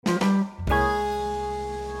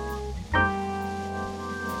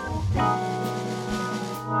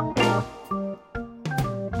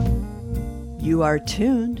You are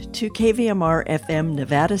tuned to KVMR FM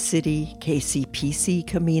Nevada City, KCPC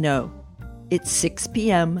Camino. It's 6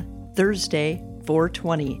 p.m., Thursday,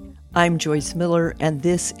 4/20. I'm Joyce Miller, and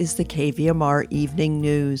this is the KVMR Evening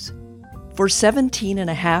News. For 17 and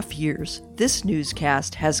a half years, this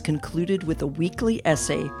newscast has concluded with a weekly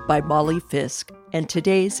essay by Molly Fisk, and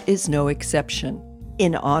today's is no exception.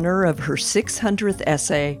 In honor of her 600th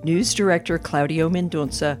essay, News Director Cláudio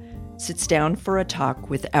Mendonça sits down for a talk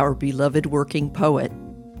with our beloved working poet.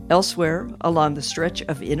 Elsewhere, along the stretch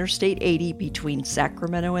of Interstate 80 between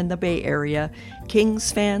Sacramento and the Bay Area,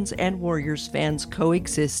 Kings fans and Warriors fans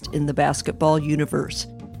coexist in the basketball universe.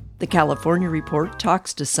 The California Report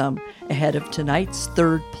talks to some ahead of tonight's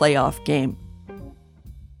third playoff game.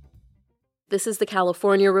 This is the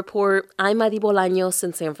California Report. I'm Madi Bolaños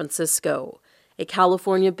in San Francisco. A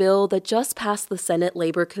California bill that just passed the Senate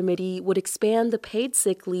Labor Committee would expand the paid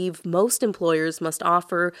sick leave most employers must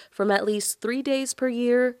offer from at least 3 days per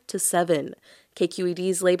year to 7.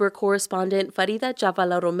 KQED's labor correspondent Farida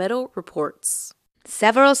Jhabvala-Romero reports.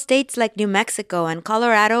 Several states like New Mexico and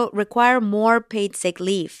Colorado require more paid sick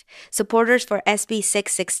leave. Supporters for SB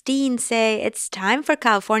 616 say it's time for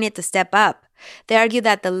California to step up. They argue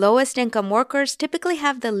that the lowest income workers typically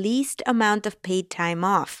have the least amount of paid time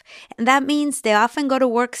off, and that means they often go to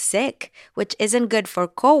work sick, which isn't good for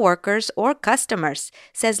co-workers or customers,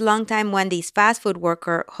 says longtime Wendy's fast food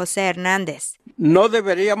worker Jose Hernandez. No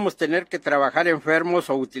deberíamos tener que trabajar enfermos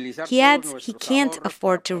o utilizar. He adds he can't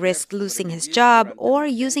afford to risk losing his job or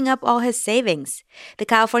using up all his savings. The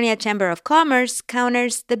California Chamber of Commerce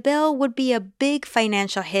counters the bill would be a big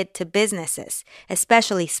financial hit to businesses,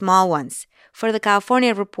 especially small ones. For the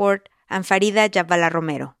California Report, I'm Farida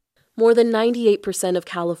Jhabvala-Romero. More than 98% of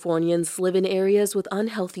Californians live in areas with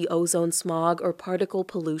unhealthy ozone smog or particle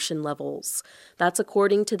pollution levels. That's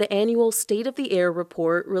according to the annual State of the Air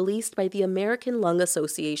report released by the American Lung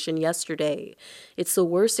Association yesterday. It's the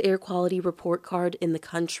worst air quality report card in the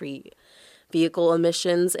country. Vehicle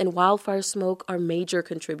emissions and wildfire smoke are major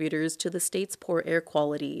contributors to the state's poor air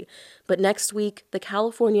quality. But next week, the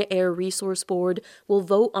California Air Resource Board will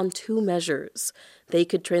vote on 2 measures. They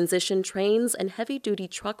could transition trains and heavy-duty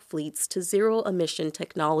truck fleets to zero-emission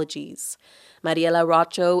technologies. Mariela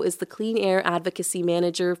Rocho is the Clean Air Advocacy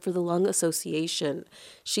Manager for the Lung Association.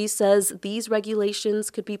 She says these regulations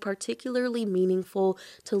could be particularly meaningful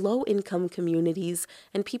to low-income communities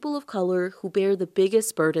and people of color who bear the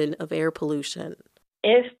biggest burden of air pollution.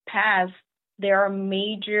 If passed, there are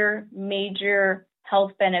major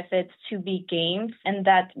health benefits to be gained, and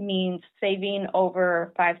that means saving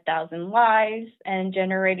over 5,000 lives and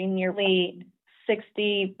generating nearly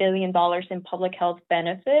 $60 billion in public health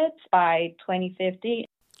benefits by 2050.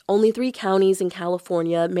 Only 3 counties in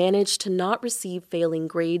California managed to not receive failing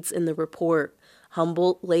grades in the report: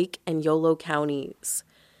 Humboldt, Lake, and Yolo counties.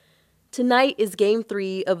 Tonight is Game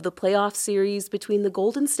 3 of the playoff series between the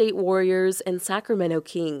Golden State Warriors and Sacramento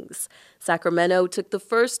Kings. Sacramento took the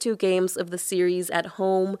first 2 games of the series at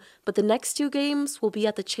home, but the next 2 games will be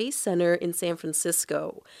at the Chase Center in San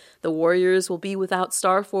Francisco. The Warriors will be without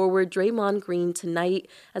star forward Draymond Green tonight,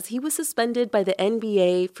 as he was suspended by the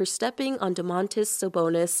NBA for stepping on Domantas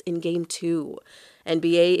Sabonis in Game 2.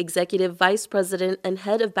 NBA Executive Vice President and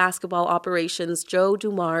Head of Basketball Operations Joe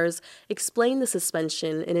Dumars explained the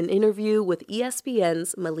suspension in an interview with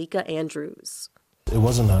ESPN's Malika Andrews. It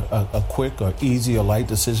wasn't a quick or easy or light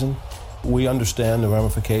decision. We understand the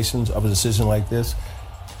ramifications of a decision like this.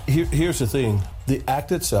 Here's the thing. The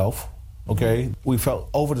act itself, okay, we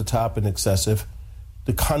felt over the top and excessive.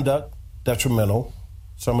 The conduct, detrimental.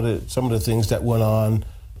 Some of the things that went on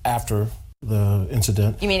after the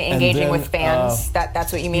incident. You mean engaging with fans?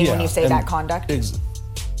 That's what you mean when you say that conduct?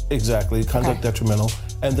 Exactly, conduct detrimental.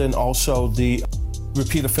 And then also the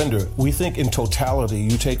repeat offender. We think in totality,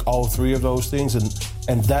 you take all 3 of those things,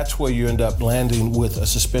 and that's where you end up landing with a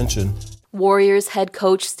suspension. Warriors head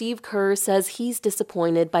coach Steve Kerr says he's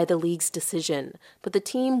disappointed by the league's decision, but the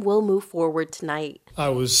team will move forward tonight. I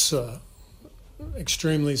was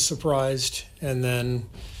extremely surprised, and then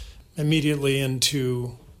immediately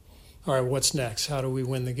into, all right, what's next? How do we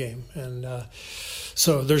win the game? And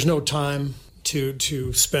so there's no time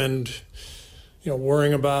to spend,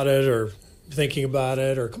 worrying about it or thinking about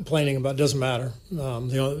it or complaining about it. Doesn't matter.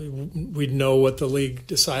 We know what the league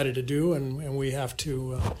decided to do, and we have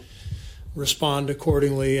to respond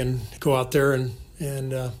accordingly and go out there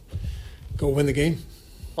and go win the game.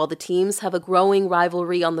 While the teams have a growing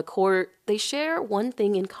rivalry on the court, they share one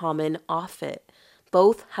thing in common off it.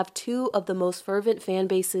 Both have 2 of the most fervent fan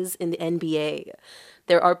bases in the NBA.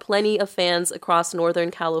 There are plenty of fans across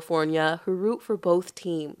Northern California who root for both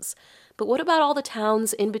teams. But what about all the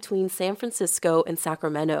towns in between San Francisco and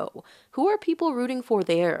Sacramento? Who are people rooting for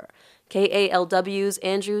there? KALW's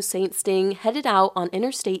Andrew St. Sting headed out on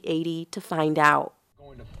Interstate 80 to find out.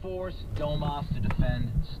 Going to force Domas to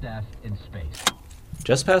defend Steph in space.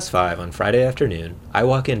 Just past 5 on Friday afternoon, I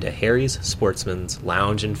walk into Harry's Sportsman's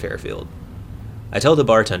Lounge in Fairfield. I tell the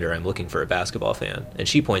bartender I'm looking for a basketball fan, and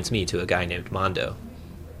she points me to a guy named Mondo.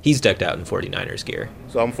 He's decked out in 49ers gear.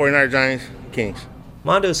 So I'm 49ers, Giants, Kings.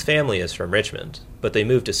 Mondo's family is from Richmond, but they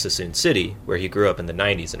moved to Sassoon City, where he grew up in the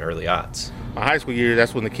 90s and early aughts. My high school year,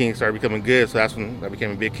 that's when the Kings started becoming good, so that's when I became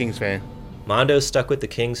a big Kings fan. Mondo stuck with the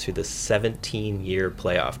Kings through the 17-year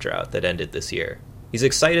playoff drought that ended this year. He's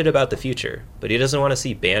excited about the future, but he doesn't want to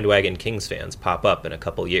see bandwagon Kings fans pop up in a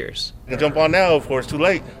couple years. You can jump on now before it's too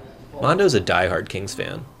late. Mondo's a diehard Kings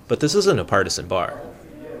fan, but this isn't a partisan bar.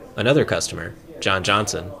 Another customer, John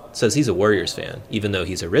Johnson, says he's a Warriors fan, even though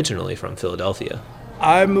he's originally from Philadelphia.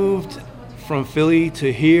 I moved from Philly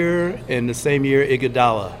to here in the same year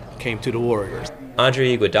Iguodala came to the Warriors.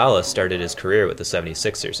 Andre Iguodala started his career with the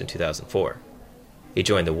 76ers in 2004. He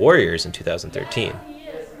joined the Warriors in 2013.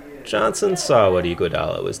 Johnson saw what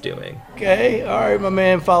Iguodala was doing. Okay, all right, my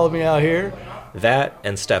man followed me out here. That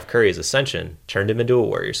and Steph Curry's ascension turned him into a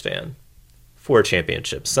Warriors fan. 4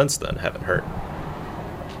 championships since then haven't hurt.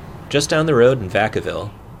 Just down the road in Vacaville,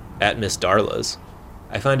 at Miss Darla's,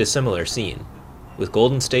 I find a similar scene, with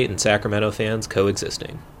Golden State and Sacramento fans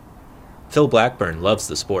coexisting. Phil Blackburn loves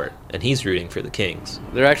the sport, and he's rooting for the Kings.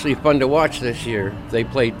 They're actually fun to watch this year. They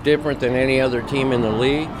play different than any other team in the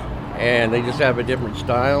league, and they just have a different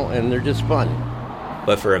style, and they're just fun.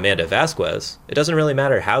 But for Amanda Vasquez, it doesn't really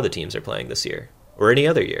matter how the teams are playing this year, or any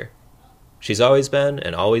other year. She's always been,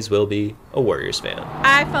 and always will be, a Warriors fan.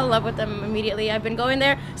 I fell in love with them immediately. I've been going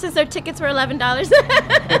there since their tickets were $11.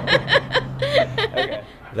 Okay.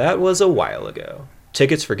 That was a while ago.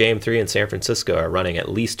 Tickets for Game 3 in San Francisco are running at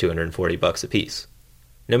least $240 a piece.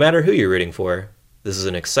 No matter who you're rooting for, this is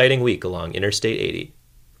an exciting week along Interstate 80.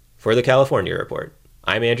 For the California Report,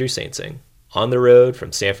 I'm Andrew St. Sing, on the road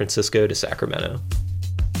from San Francisco to Sacramento.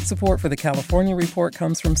 Support for the California Report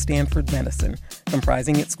comes from Stanford Medicine,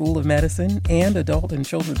 comprising its School of Medicine and adult and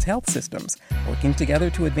children's health systems, working together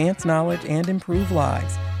to advance knowledge and improve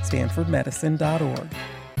lives. StanfordMedicine.org.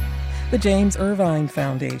 The James Irvine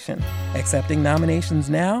Foundation, accepting nominations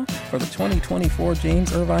now for the 2024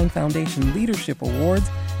 James Irvine Foundation Leadership Awards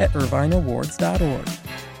at irvineawards.org.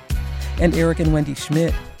 And Eric and Wendy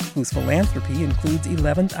Schmidt, whose philanthropy includes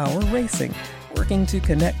 11th Hour Racing, working to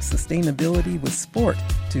connect sustainability with sport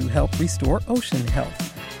to help restore ocean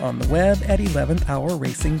health. On the web at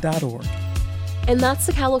 11thhourracing.org. And that's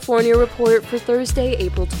the California Report for Thursday,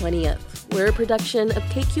 April 20th. We're a production of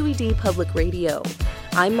KQED Public Radio.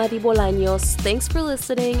 I'm Madi Bolaños. Thanks for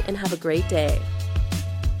listening and have a great day.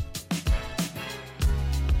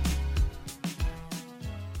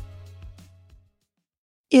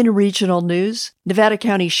 In regional news, Nevada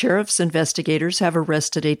County Sheriff's investigators have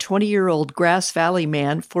arrested a 20-year-old Grass Valley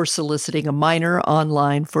man for soliciting a minor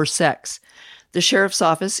online for sex. The sheriff's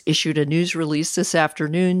office issued a news release this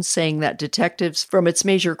afternoon saying that detectives from its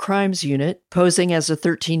major crimes unit, posing as a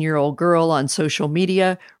 13-year-old girl on social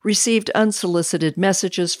media, received unsolicited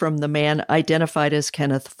messages from the man identified as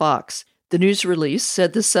Kenneth Fox. The news release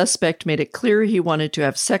said the suspect made it clear he wanted to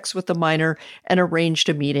have sex with the minor and arranged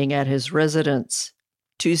a meeting at his residence.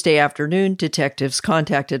 Tuesday afternoon, detectives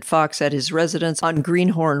contacted Fox at his residence on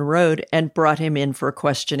Greenhorn Road and brought him in for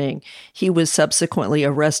questioning. He was subsequently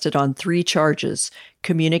arrested on 3 charges: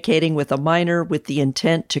 communicating with a minor with the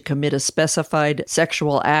intent to commit a specified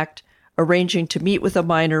sexual act, arranging to meet with a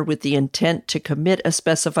minor with the intent to commit a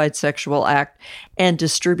specified sexual act, and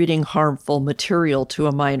distributing harmful material to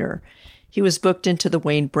a minor. He was booked into the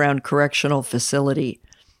Wayne Brown Correctional Facility.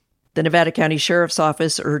 The Nevada County Sheriff's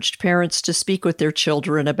Office urged parents to speak with their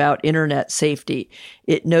children about internet safety.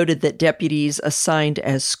 It noted that deputies assigned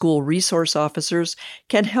as school resource officers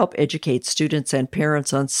can help educate students and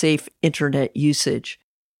parents on safe internet usage.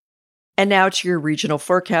 And now to your regional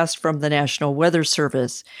forecast from the National Weather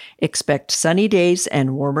Service. Expect sunny days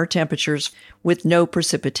and warmer temperatures with no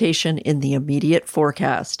precipitation in the immediate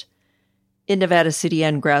forecast. In Nevada City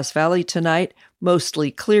and Grass Valley tonight, mostly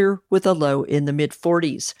clear with a low in the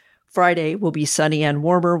mid-40s. Friday will be sunny and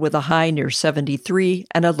warmer with a high near 73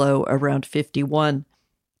 and a low around 51.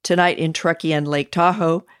 Tonight in Truckee and Lake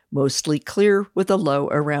Tahoe, mostly clear with a low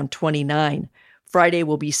around 29. Friday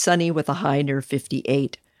will be sunny with a high near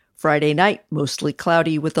 58. Friday night, mostly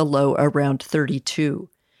cloudy with a low around 32.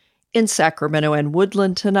 In Sacramento and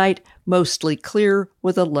Woodland tonight, mostly clear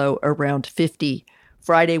with a low around 50.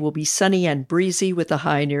 Friday will be sunny and breezy with a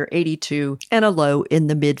high near 82 and a low in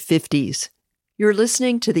the mid-50s. You're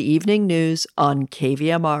listening to the evening news on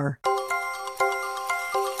KVMR.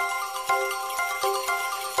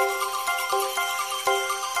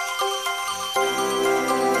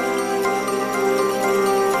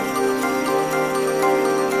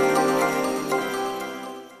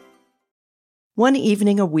 One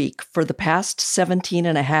evening a week for the past 17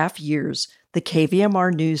 and a half years, the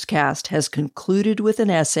KVMR newscast has concluded with an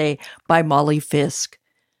essay by Molly Fisk.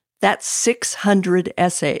 That's 600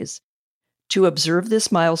 essays. To observe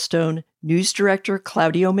this milestone, News Director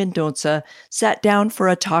Cláudio Mendonça sat down for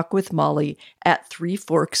a talk with Molly at Three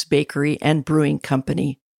Forks Bakery and Brewing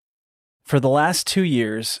Company. For the last 2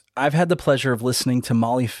 years, I've had the pleasure of listening to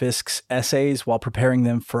Molly Fisk's essays while preparing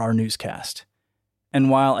them for our newscast. And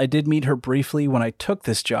while I did meet her briefly when I took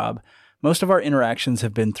this job, most of our interactions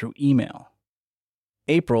have been through email.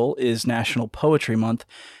 April is National Poetry Month,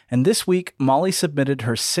 and this week Molly submitted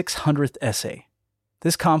her 600th essay.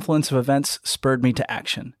 This confluence of events spurred me to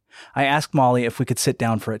action. I asked Molly if we could sit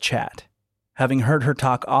down for a chat. Having heard her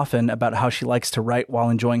talk often about how she likes to write while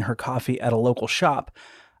enjoying her coffee at a local shop,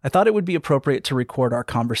 I thought it would be appropriate to record our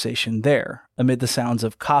conversation there, amid the sounds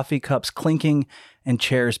of coffee cups clinking and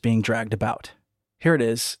chairs being dragged about. Here it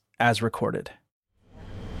is, as recorded.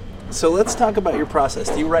 So let's talk about your process.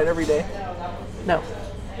 Do you write every day? No.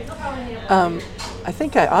 I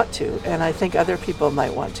think I ought to, and I think other people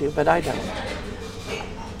might want to, but I don't.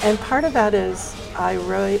 And part of that is I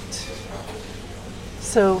write,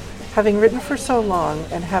 so having written for so long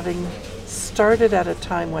and having started at a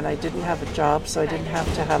time when I didn't have a job, so I didn't have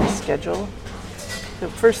to have a schedule. The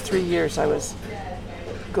first 3 years I was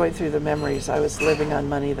going through the memories, I was living on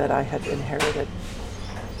money that I had inherited.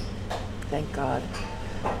 Thank God.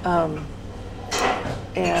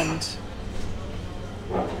 And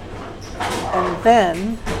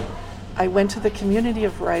then I went to the Community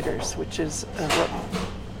of Writers, which is a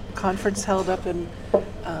conference held up in,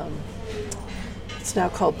 it's now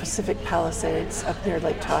called Pacific Palisades, up near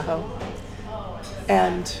Lake Tahoe.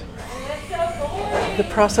 And the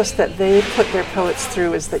process that they put their poets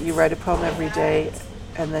through is that you write a poem every day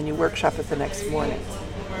and then you workshop it the next morning.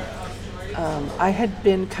 I had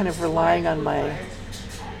been kind of relying on my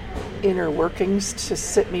inner workings to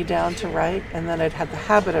sit me down to write, and then I'd had the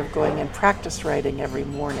habit of going and practice writing every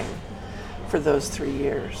morning for those 3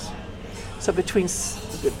 years. So between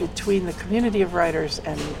the Community of Writers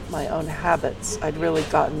and my own habits, I'd really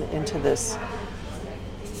gotten into this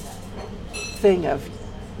thing of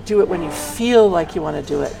do it when you feel like you want to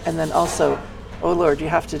do it, and then also, oh Lord, you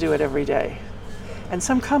have to do it every day. And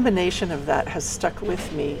some combination of that has stuck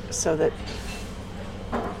with me so that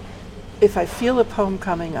if I feel a poem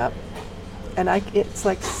coming up, and it's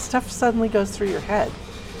like stuff suddenly goes through your head,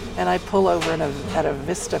 and I pull over at a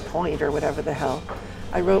vista point or whatever the hell.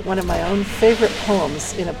 I wrote one of my own favorite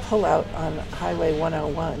poems in a pullout on Highway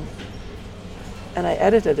 101, and I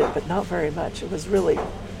edited it, but not very much. It was really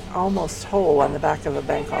almost whole on the back of a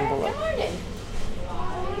bank envelope.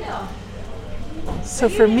 So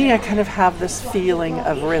for me, I kind of have this feeling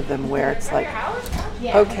of rhythm where it's like,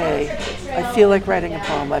 okay, I feel like writing a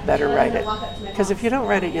poem, I better write it. Because if you don't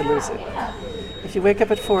write it, you lose it. If you wake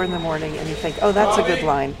up at 4 a.m. and you think, oh, that's a good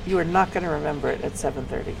line, you are not going to remember it at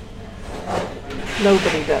 7:30.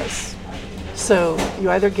 Nobody does. So you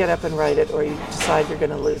either get up and write it or you decide you're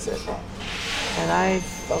going to lose it. And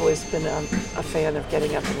I've always been a fan of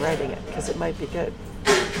getting up and writing it because it might be good.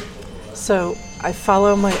 So I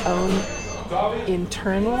follow my own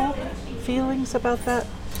internal feelings about that.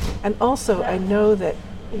 And also I know that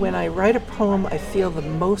when I write a poem, I feel the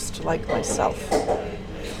most like myself.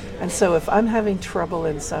 And so if I'm having trouble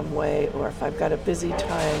in some way, or if I've got a busy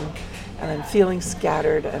time and I'm feeling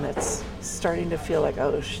scattered and it's starting to feel like,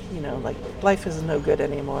 oh, like life is no good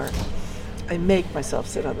anymore, I make myself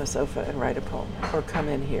sit on the sofa and write a poem or come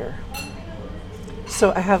in here.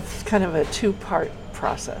 So I have kind of a 2-part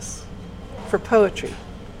process. For poetry,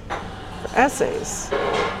 for essays,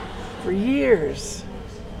 for years,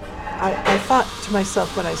 I thought to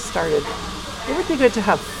myself when I started, it would be good to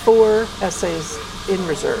have 4 essays in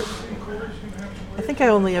reserve. I think I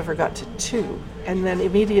only ever got to 2, and then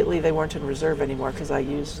immediately they weren't in reserve anymore because I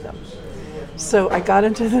used them. So I got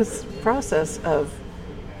into this process of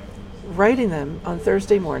writing them on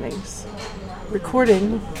Thursday mornings,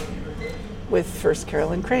 recording with first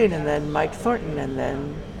Carolyn Crane and then Mike Thornton and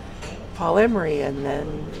then Paul Emery and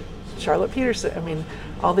then Charlotte Peterson. I mean,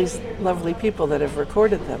 all these lovely people that have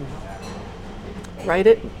recorded them. Write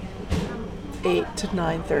it 8 to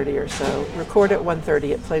 9:30 or so, record at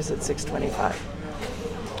 1:30, it plays at 6:25.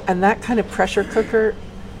 And that kind of pressure cooker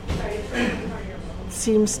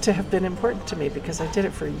seems to have been important to me because I did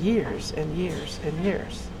it for years and years and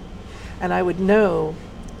years. And I would know,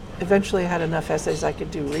 eventually I had enough essays I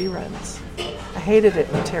could do reruns. I hated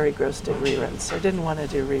it when Terry Gross did reruns, so I didn't want to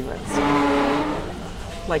do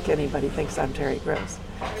reruns. Like anybody thinks I'm Terry Gross.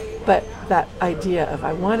 But that idea of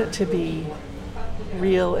I want it to be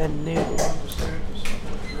real and new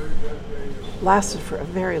lasted for a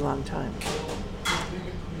very long time.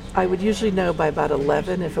 I would usually know by about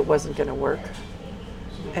 11 if it wasn't going to work.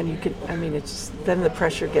 And then the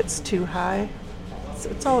pressure gets too high. So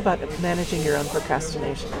it's all about managing your own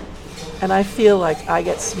procrastination. And I feel like I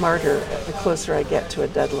get smarter the closer I get to a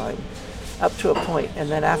deadline, up to a point, and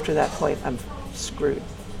then after that point, I'm screwed.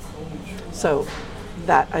 So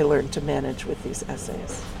that I learned to manage with these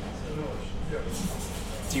essays.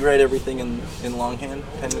 Do you write everything in longhand,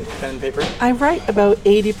 pen and paper? I write about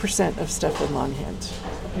 80% of stuff in longhand.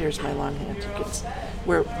 Here's my longhand.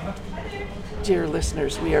 Dear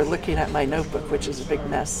listeners, we are looking at my notebook, which is a big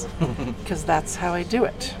mess, because that's how I do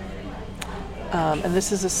it. And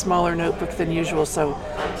this is a smaller notebook than usual, so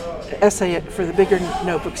essay for the bigger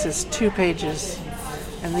notebooks is 2 pages,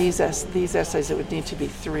 and these essays, it would need to be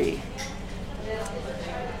 3.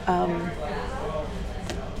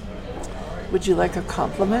 Would you like a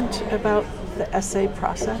compliment about the essay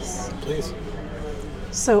process? Please.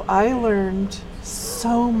 So I learned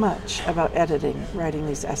so much about editing, writing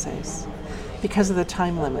these essays, because of the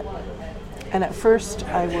time limit. And at first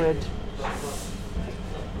I would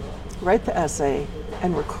write the essay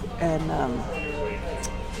and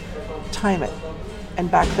time it.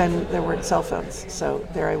 And back then there weren't cell phones, so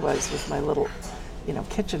there I was with my little,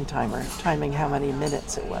 kitchen timer, timing how many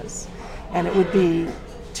minutes it was. And it would be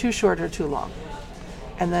too short or too long.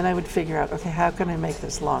 And then I would figure out, okay, how can I make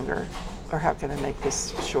this longer? Or how can I make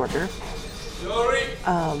this shorter?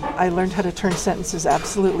 I learned how to turn sentences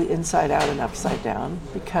absolutely inside out and upside down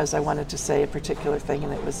because I wanted to say a particular thing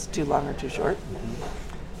and it was too long or too short.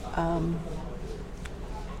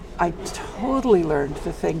 I totally learned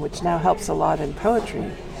the thing which now helps a lot in poetry,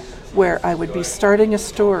 where I would be starting a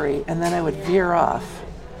story and then I would veer off.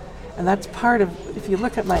 And that's part of, if you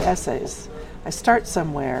look at my essays, I start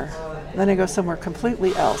somewhere, then I go somewhere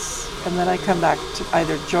completely else, and then I come back to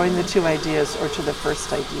either join the 2 ideas or to the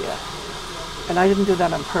first idea. And I didn't do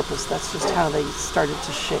that on purpose, that's just how they started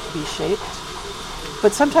to be shaped.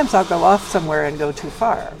 But sometimes I'll go off somewhere and go too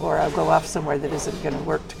far, or I'll go off somewhere that isn't going to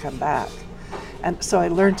work to come back. And so I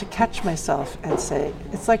learned to catch myself and say,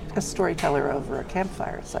 it's like a storyteller over a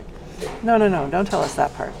campfire. It's like, no, don't tell us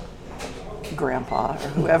that part, Grandpa or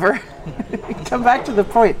whoever. Come back to the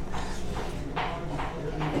point.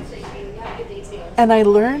 And I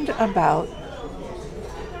learned about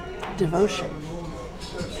devotion.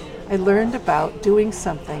 I learned about doing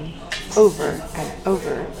something over and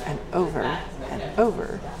over and over and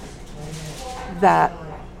over that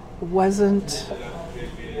wasn't,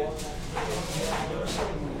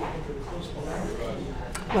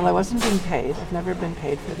 well, I wasn't being paid. I've never been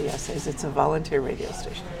paid for the essays. It's a volunteer radio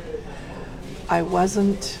station. I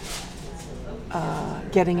wasn't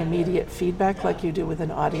getting immediate feedback like you do with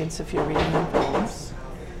an audience if you're reading them poems.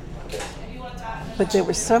 But there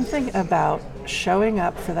was something about showing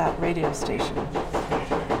up for that radio station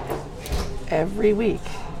every week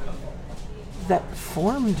that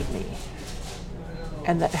formed me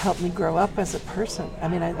and that helped me grow up as a person. I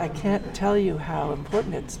mean, I can't tell you how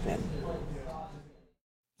important it's been.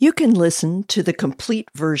 You can listen to the complete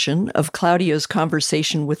version of Claudio's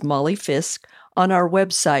conversation with Molly Fisk on our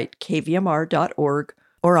website, kvmr.org,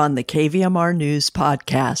 or on the KVMR News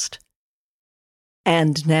podcast.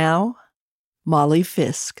 And now, Molly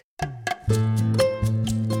Fisk.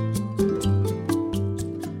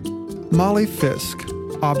 Molly Fisk,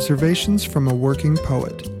 Observations from a Working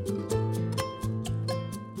Poet.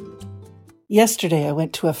 Yesterday, I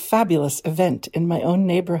went to a fabulous event in my own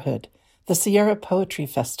neighborhood, the Sierra Poetry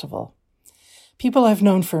Festival. People I've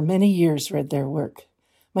known for many years read their work.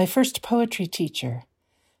 My first poetry teacher,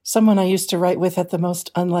 someone I used to write with at the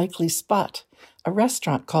most unlikely spot, a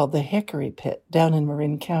restaurant called the Hickory Pit down in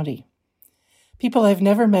Marin County. People I've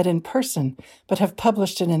never met in person but have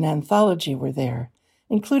published in an anthology were there,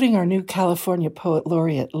 including our new California Poet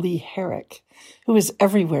Laureate Lee Herrick, who is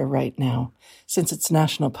everywhere right now, since it's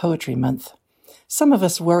National Poetry Month. Some of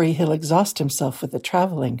us worry he'll exhaust himself with the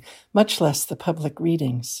traveling, much less the public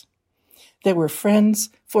readings. There were friends,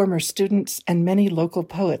 former students, and many local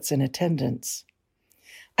poets in attendance.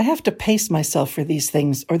 I have to pace myself for these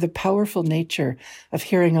things, or the powerful nature of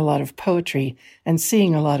hearing a lot of poetry and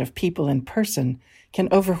seeing a lot of people in person can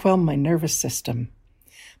overwhelm my nervous system.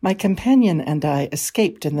 My companion and I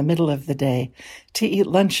escaped in the middle of the day to eat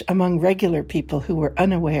lunch among regular people who were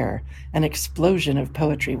unaware an explosion of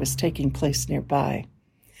poetry was taking place nearby.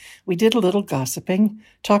 We did a little gossiping,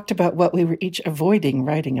 talked about what we were each avoiding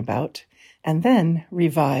writing about, and then,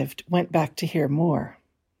 revived, went back to hear more.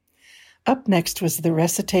 Up next was the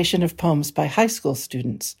recitation of poems by high school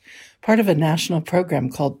students, part of a national program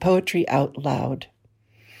called Poetry Out Loud.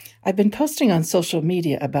 I've been posting on social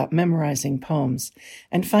media about memorizing poems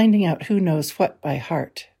and finding out who knows what by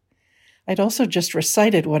heart. I'd also just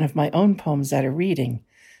recited one of my own poems at a reading,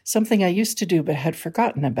 something I used to do but had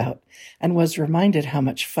forgotten about, and was reminded how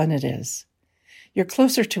much fun it is. You're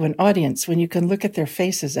closer to an audience when you can look at their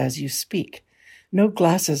faces as you speak. No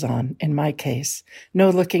glasses on, in my case,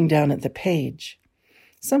 no looking down at the page.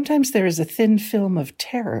 Sometimes there is a thin film of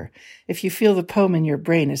terror if you feel the poem in your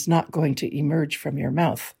brain is not going to emerge from your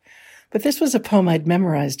mouth. But this was a poem I'd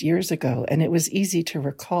memorized years ago, and it was easy to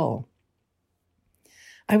recall.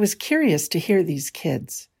 I was curious to hear these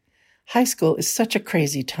kids. High school is such a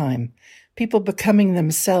crazy time, people becoming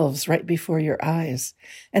themselves right before your eyes,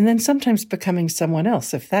 and then sometimes becoming someone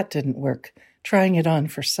else if that didn't work, trying it on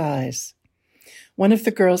for size. One of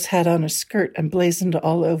the girls had on a skirt emblazoned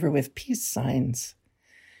all over with peace signs.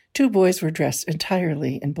 2 boys were dressed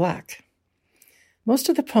entirely in black. Most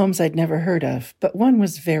of the poems I'd never heard of, but one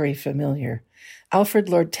was very familiar, Alfred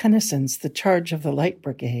Lord Tennyson's The Charge of the Light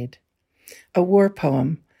Brigade. A war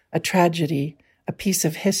poem, a tragedy, a piece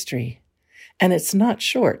of history. And it's not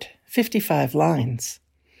short, 55 lines.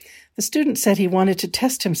 The student said he wanted to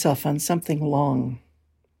test himself on something long.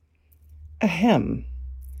 Ahem.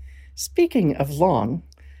 Speaking of long,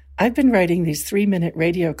 I've been writing these 3-minute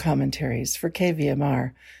radio commentaries for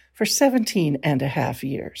KVMR for 17 and a half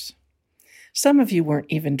years. Some of you weren't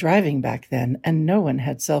even driving back then, and no one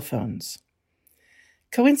had cell phones.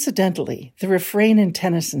 Coincidentally, the refrain in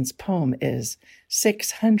Tennyson's poem is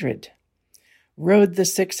 600. Rode the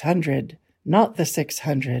 600, not the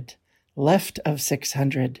 600, left of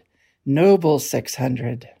 600, noble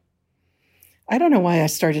 600. I don't know why I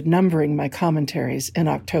started numbering my commentaries in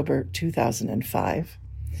October 2005.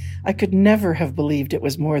 I could never have believed it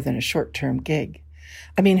was more than a short-term gig.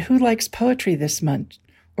 I mean, who likes poetry this month,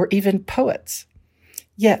 or even poets?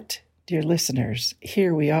 Yet, dear listeners,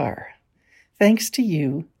 here we are. Thanks to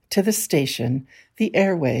you, to the station, the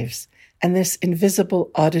airwaves, and this invisible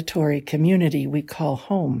auditory community we call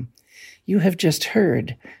home, you have just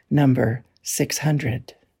heard number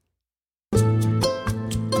 600.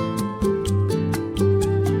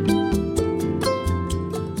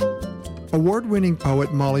 Award-winning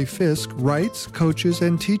poet Molly Fisk writes, coaches,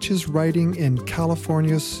 and teaches writing in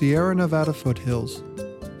California's Sierra Nevada foothills.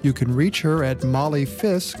 You can reach her at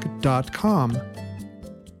mollyfisk.com.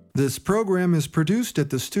 This program is produced at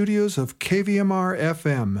the studios of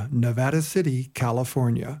KVMR-FM, Nevada City,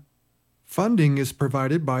 California. Funding is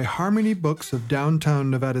provided by Harmony Books of downtown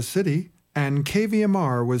Nevada City and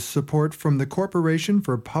KVMR with support from the Corporation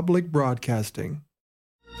for Public Broadcasting.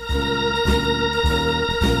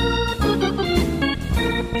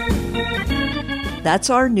 That's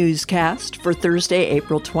our newscast for Thursday,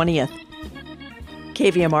 April 20th.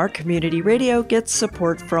 KVMR Community Radio gets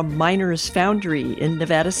support from Miners Foundry in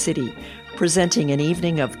Nevada City, presenting an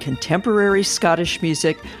evening of contemporary Scottish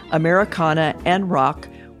music, Americana, and rock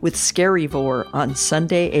with Scarivore on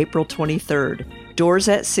Sunday, April 23rd. Doors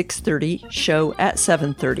at 6:30, show at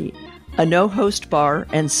 7:30. A no-host bar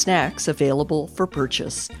and snacks available for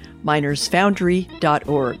purchase.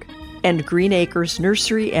 minersfoundry.org. And Green Acres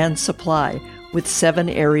Nursery and Supply, with 7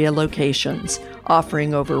 area locations,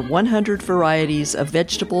 offering over 100 varieties of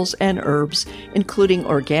vegetables and herbs, including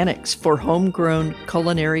organics for homegrown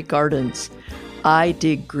culinary gardens.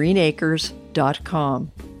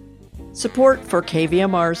 idiggreenacres.com. Support for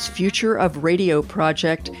KVMR's Future of Radio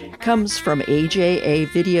project comes from AJA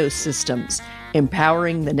Video Systems,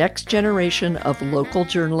 empowering the next generation of local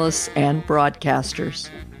journalists and broadcasters.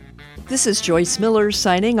 This is Joyce Miller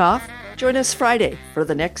signing off. Join us Friday for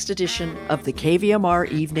the next edition of the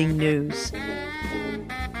KVMR Evening News.